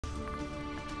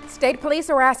State police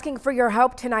are asking for your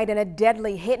help tonight in a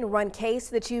deadly hit-and-run case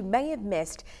that you may have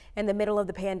missed in the middle of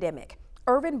the pandemic.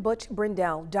 Ervin Butch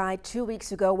Brendel died 2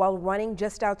 weeks ago while running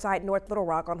just outside North Little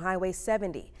Rock on Highway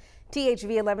 70.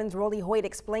 THV 11's Rolly Hoyt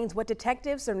explains what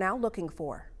detectives are now looking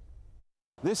for.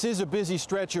 This is a busy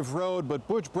stretch of road, but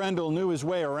Butch Brendel knew his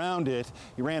way around it.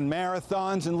 He ran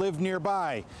marathons and lived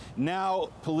nearby. Now,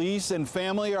 police and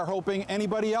family are hoping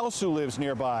anybody else who lives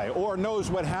nearby or knows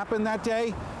what happened that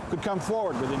day could come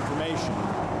forward with information.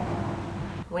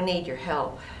 We need your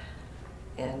help,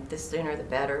 and the sooner the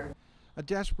better. A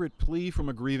desperate plea from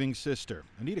a grieving sister.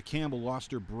 Anita Campbell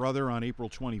lost her brother on April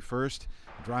 21st.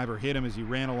 The driver hit him as he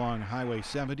ran along Highway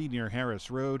 70 near Harris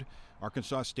Road.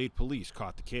 Arkansas State Police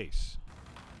caught the case.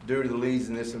 Due to the leads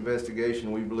in this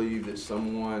investigation, we believe that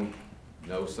someone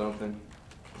knows something,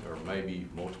 or maybe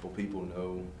multiple people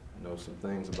know some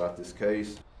things about this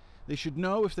case. They should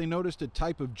know if they noticed a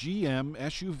type of GM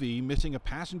SUV missing a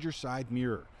passenger side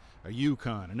mirror. A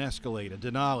Yukon, an Escalade, a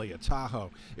Denali, a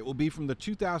Tahoe. It will be from the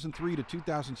 2003 to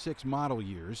 2006 model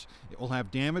years. It will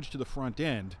have damage to the front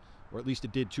end, or at least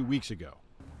it did 2 weeks ago.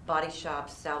 Body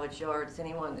shops, salvage yards,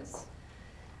 anyone that's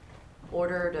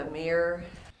ordered a mirror.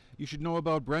 You should know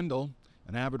about Brendel,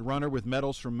 an avid runner with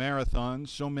medals from marathons.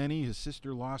 So many his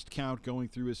sister lost count going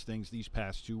through his things these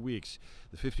past 2 weeks.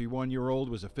 The 51-year-old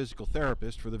was a physical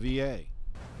therapist for the VA.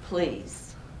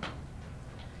 Please,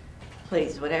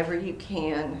 whatever you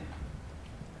can,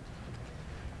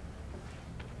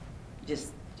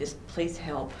 just please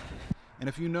help. And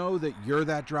if you know that you're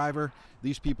that driver,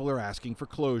 these people are asking for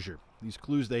closure. These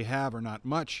clues they have are not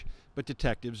much, but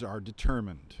detectives are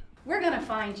determined. We're going to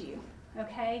find you.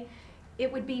 Okay,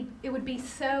 it would be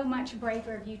so much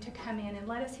braver of you to come in and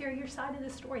let us hear your side of the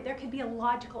story. There could be a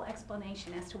logical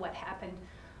explanation as to what happened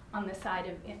on the side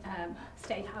of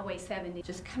State Highway 70.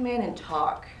 Just come in and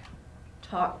talk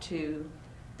to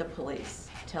the police.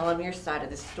 Tell them your side of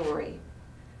the story,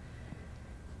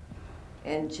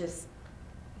 and just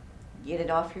get it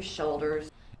off your shoulders.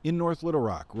 In North Little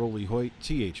Rock, Rolly Hoyt,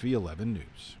 THV 11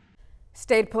 News.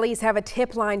 State police have a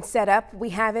tip line set up. We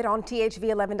have it on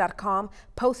THV11.com,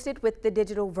 posted with the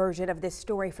digital version of this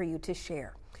story for you to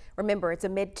share. Remember, it's a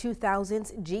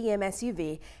mid-2000s GM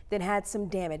SUV that had some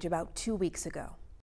damage about 2 weeks ago.